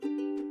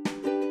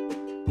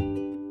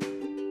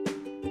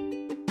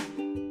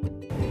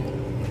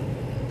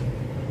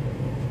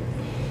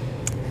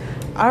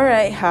All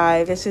right,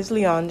 hi, this is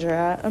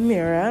Leandra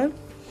Amira,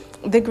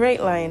 the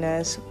Great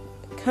Lioness,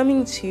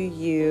 coming to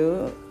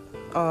you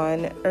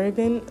on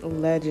Urban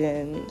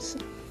Legends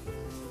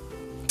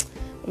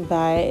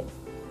by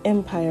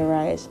Empire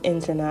Rise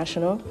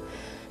International.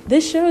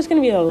 This show is going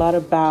to be a lot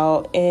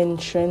about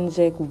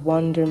intrinsic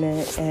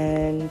wonderment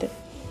and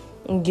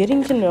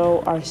getting to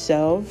know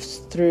ourselves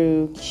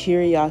through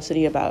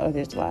curiosity about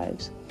others'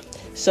 lives.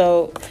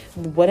 So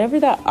whatever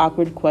that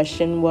awkward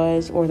question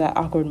was or that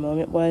awkward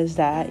moment was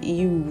that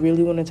you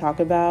really want to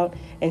talk about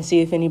and see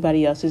if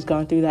anybody else has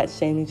gone through that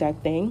same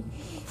exact thing,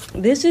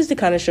 this is the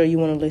kind of show you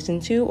want to listen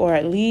to, or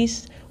at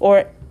least,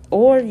 or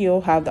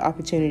you'll have the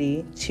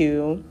opportunity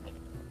to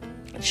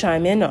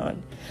chime in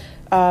on.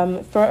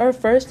 For our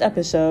first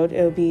episode,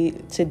 it'll be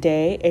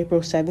today,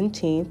 April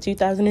 17th,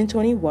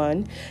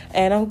 2021,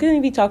 and I'm going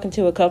to be talking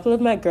to a couple of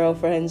my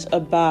girlfriends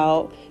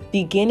about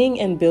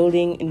beginning and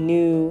building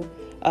new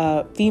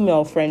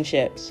female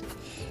friendships.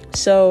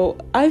 So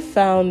I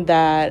found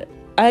that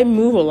I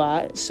move a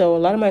lot, so a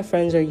lot of my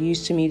friends are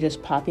used to me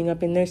just popping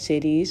up in their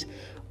cities,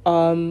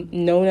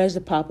 known as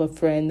the pop-up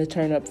friend, the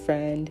turn-up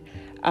friend,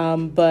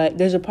 but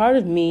there's a part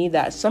of me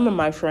that some of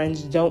my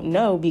friends don't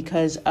know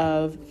because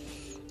of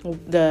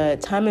the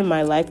time in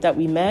my life that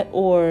we met,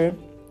 or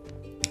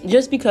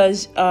just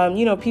because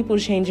people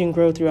change and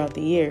grow throughout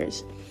the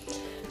years.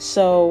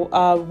 So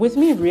with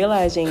me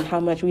realizing how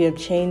much we have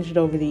changed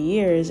over the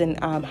years and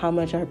how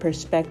much our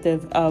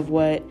perspective of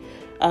what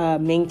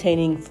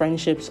maintaining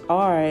friendships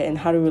are and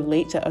how to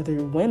relate to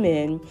other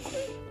women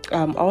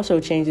also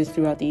changes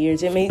throughout the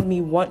years, it made me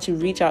want to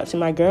reach out to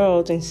my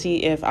girls and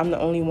see if I'm the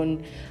only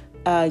one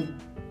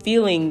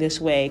feeling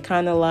this way.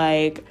 Kind of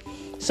like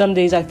some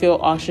days I feel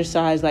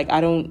ostracized, like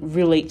I don't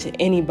relate to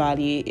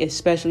anybody,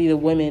 especially the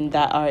women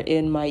that are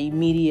in my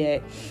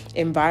immediate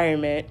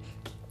environment.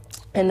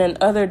 And then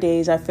other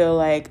days I feel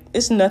like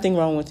it's nothing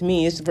wrong with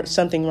me, it's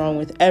something wrong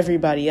with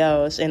everybody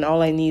else, and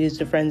all I need is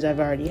the friends I've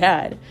already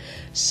had.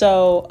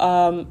 So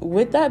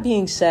with that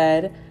being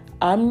said,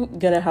 I'm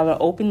going to have an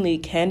openly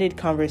candid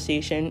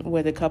conversation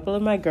with a couple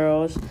of my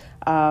girls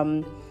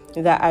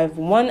that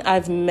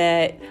I've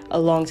met a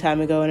long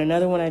time ago, and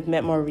another one I've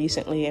met more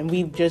recently, and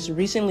we've just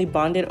recently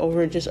bonded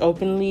over just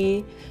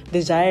openly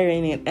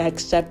desiring and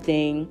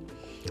accepting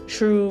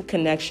true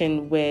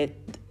connection with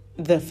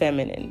the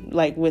feminine,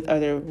 like with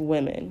other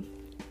women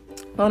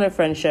on a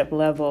friendship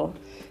level.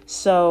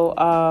 So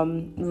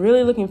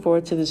really looking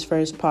forward to this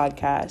first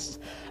podcast.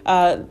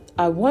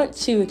 I want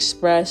to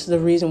express the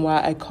reason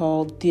why I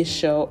called this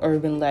show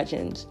Urban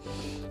Legends.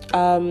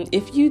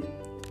 If you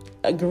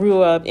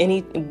grew up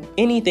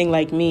anything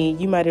like me,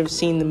 you might have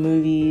seen the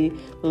movie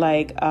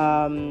like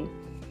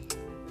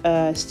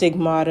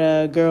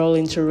Stigmata, Girl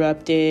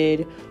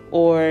Interrupted,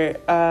 or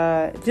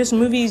just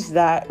movies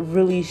that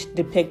really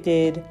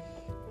depicted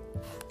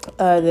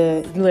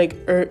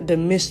the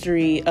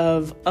mystery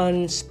of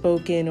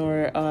unspoken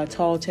or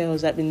tall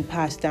tales that have been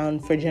passed down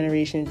for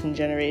generations and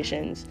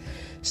generations.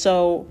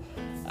 So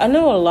I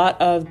know a lot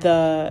of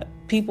the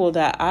people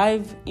that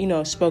I've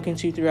spoken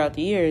to throughout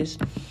the years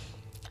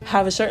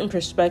have a certain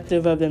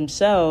perspective of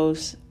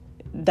themselves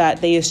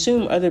that they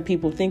assume other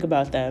people think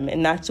about them.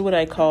 And that's what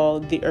I call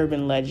the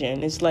urban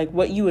legend. It's like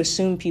what you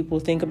assume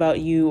people think about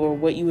you, or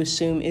what you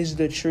assume is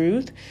the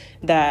truth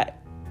that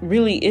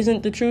really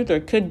isn't the truth, or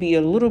could be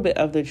a little bit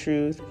of the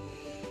truth,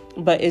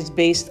 but it's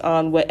based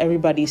on what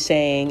everybody's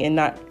saying and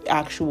not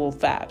actual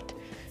fact.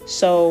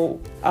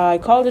 So I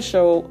call the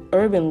show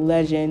Urban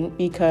Legend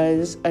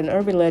because an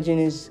urban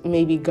legend is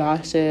maybe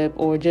gossip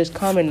or just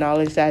common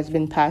knowledge that's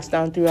been passed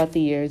down throughout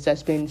the years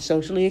that's been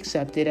socially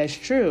accepted as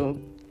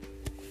true.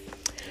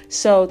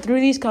 So through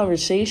these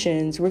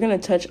conversations, we're going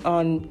to touch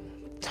on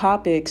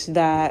topics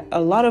that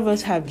a lot of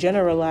us have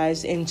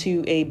generalized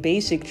into a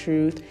basic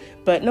truth,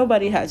 but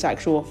nobody has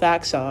actual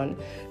facts on.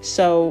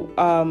 So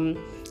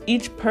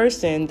each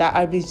person that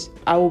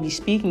I will be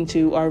speaking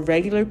to are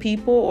regular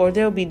people, or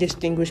they'll be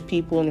distinguished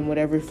people in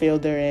whatever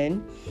field they're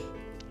in.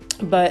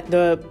 But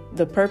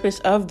the purpose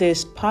of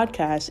this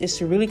podcast is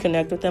to really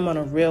connect with them on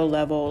a real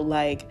level,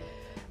 like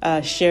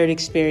shared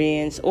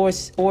experience or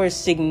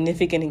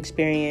significant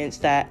experience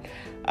that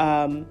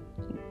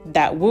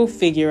we'll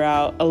figure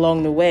out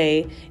along the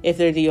way if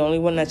they're the only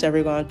one that's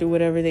ever gone through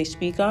whatever they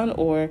speak on,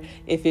 or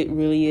if it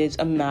really is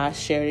a mass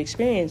shared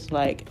experience.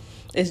 Like,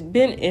 it's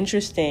been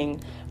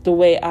interesting the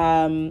way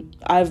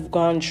I've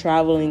gone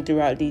traveling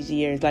throughout these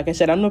years. Like I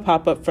said, I'm a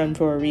pop-up friend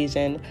for a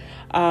reason.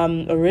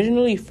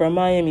 Originally from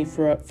Miami,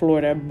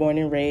 Florida, born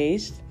and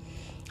raised,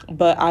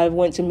 but I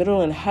went to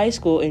middle and high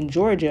school in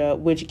Georgia,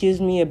 which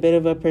gives me a bit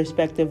of a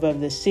perspective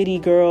of the city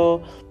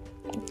girl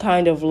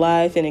kind of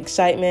life and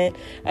excitement.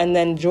 And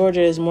then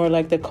Georgia is more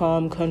like the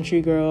calm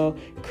country girl,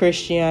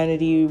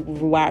 Christianity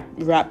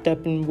wrapped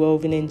up and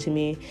woven into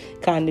me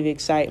kind of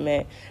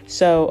excitement.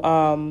 So,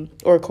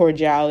 or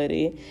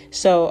cordiality.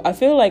 So I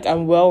feel like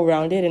I'm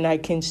well-rounded and I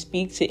can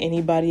speak to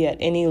anybody at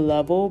any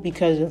level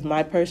because of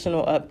my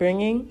personal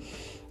upbringing.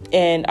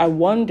 And I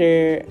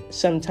wonder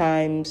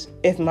sometimes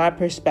if my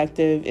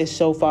perspective is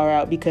so far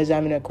out because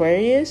I'm an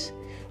Aquarius,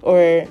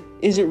 or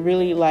is it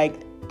really like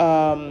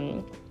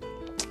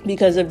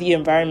because of the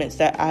environments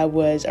that I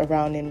was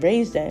around and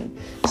raised in.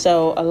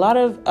 So a lot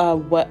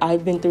of what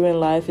I've been through in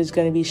life is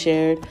going to be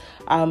shared.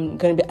 I'm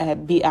going to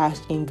be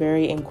asking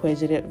very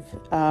inquisitive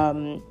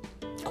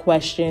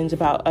questions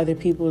about other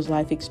people's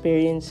life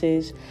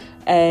experiences.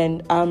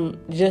 And I'm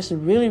just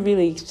really,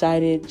 really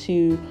excited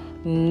to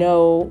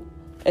know,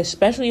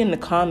 especially in the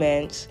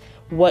comments,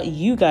 what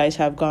you guys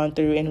have gone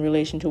through in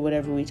relation to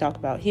whatever we talk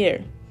about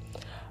here.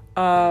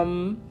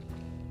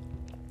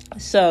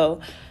 So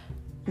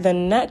the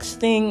next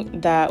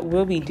thing that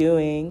we'll be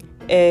doing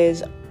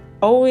is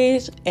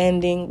always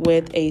ending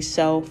with a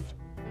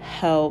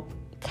self-help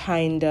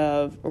kind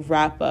of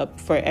wrap up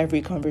for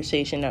every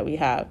conversation that we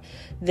have.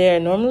 They're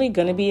normally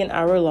going to be an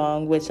hour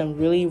long with some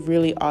really,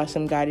 really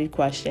awesome guided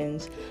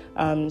questions.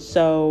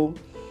 So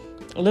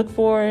look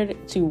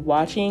forward to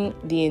watching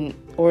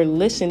or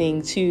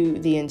listening to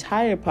the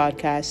entire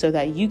podcast so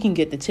that you can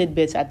get the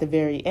tidbits at the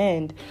very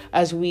end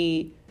as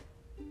we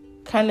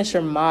kind of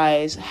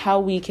surmise how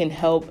we can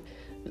help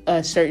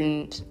a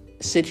certain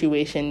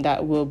situation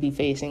that we'll be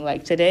facing.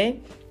 Like today,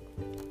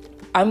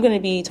 I'm going to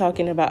be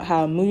talking about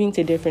how moving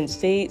to different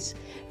states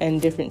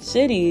and different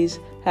cities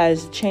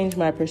has changed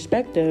my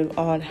perspective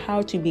on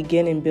how to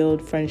begin and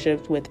build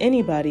friendships with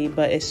anybody,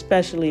 but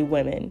especially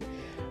women.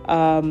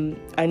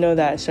 I know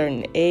that a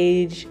certain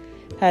age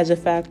has a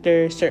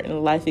factor,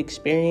 certain life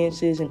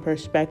experiences and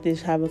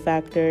perspectives have a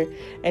factor,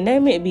 and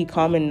that may be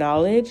common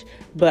knowledge,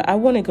 but I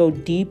want to go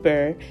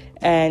deeper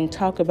and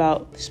talk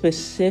about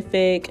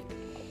specific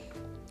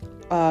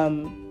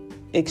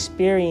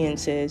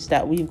experiences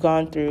that we've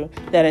gone through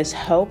that has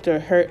helped or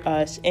hurt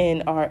us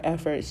in our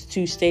efforts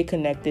to stay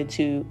connected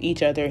to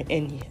each other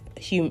in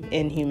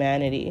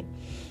humanity.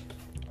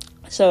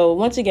 So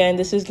once again,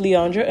 this is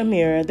Leandra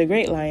Amira, the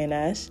Great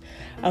Lioness.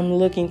 I'm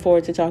looking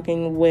forward to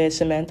talking with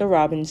Samantha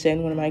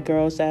Robinson, one of my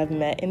girls that I've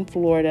met in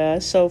Florida,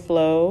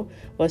 SoFlo,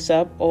 what's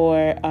up,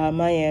 or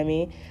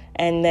Miami.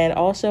 And then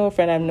also a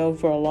friend I've known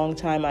for a long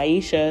time,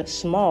 Aisha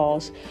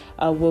Smalls,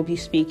 will be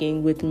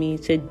speaking with me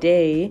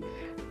today.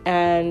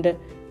 And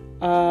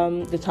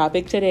the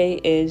topic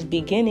today is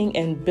beginning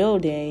and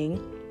building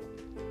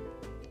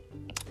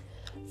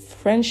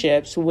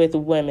friendships with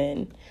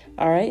women.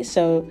 All right,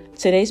 so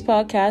today's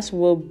podcast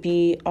will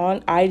be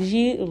on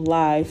IG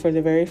Live for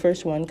the very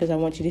first one because I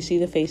want you to see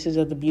the faces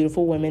of the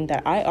beautiful women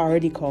that I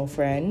already call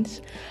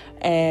friends.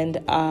 And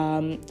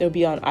it'll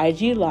be on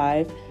IG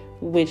Live,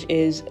 which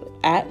is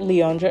at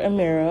Leandra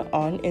Amira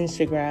on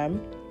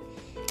Instagram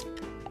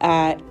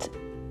at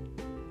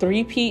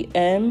 3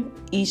 p.m.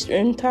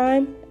 Eastern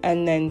Time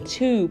and then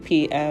 2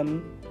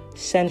 p.m.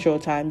 Central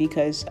Time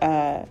because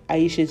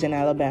Aisha's in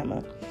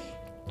Alabama.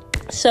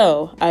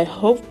 So I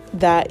hope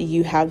that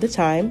you have the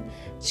time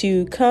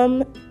to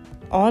come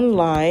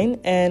online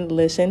and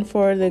listen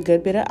for the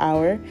good bit of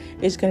hour.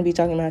 It's going to be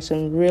talking about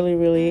some really,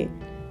 really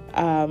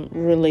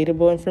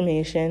relatable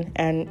information.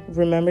 And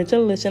remember to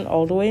listen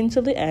all the way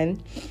until the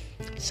end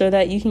so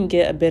that you can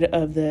get a bit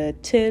of the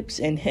tips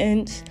and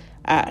hints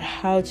at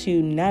how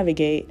to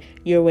navigate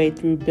your way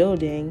through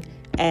building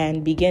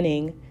and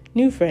beginning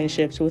new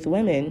friendships with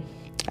women.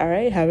 All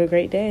right, have a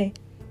great day.